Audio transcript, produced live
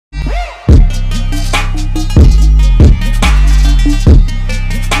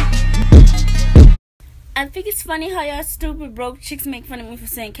funny how y'all stupid broke chicks make fun of me for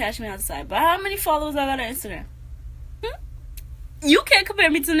saying cash me outside. But how many followers I got on Instagram? You can't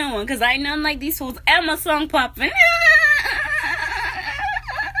compare me to no one, because I ain't nothing like these fools. And my song popping.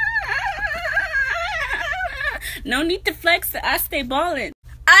 No need to flex, I stay ballin'.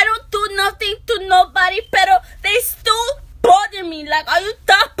 I don't do nothing to nobody, pero they still bother me. Like, are you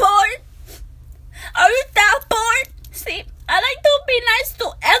that bored? Are you that bored? See, I like to be nice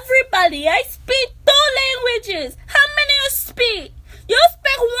to everybody. I speak 2 languages. How many you speak? You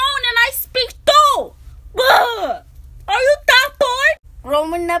speak 1 and I speak 2. Ugh. Are you that bored?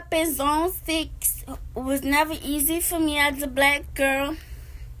 Growing up in Zone 6 was never easy for me as a black girl.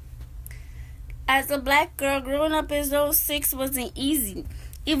 As a black girl, growing up in Zone 6 wasn't easy.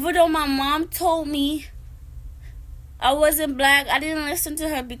 Even though my mom told me I wasn't black, I didn't listen to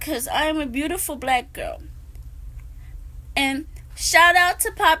her because I am a beautiful black girl. And shout out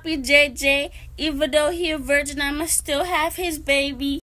to Papi JJ. Even though he a virgin, I'ma still have his baby.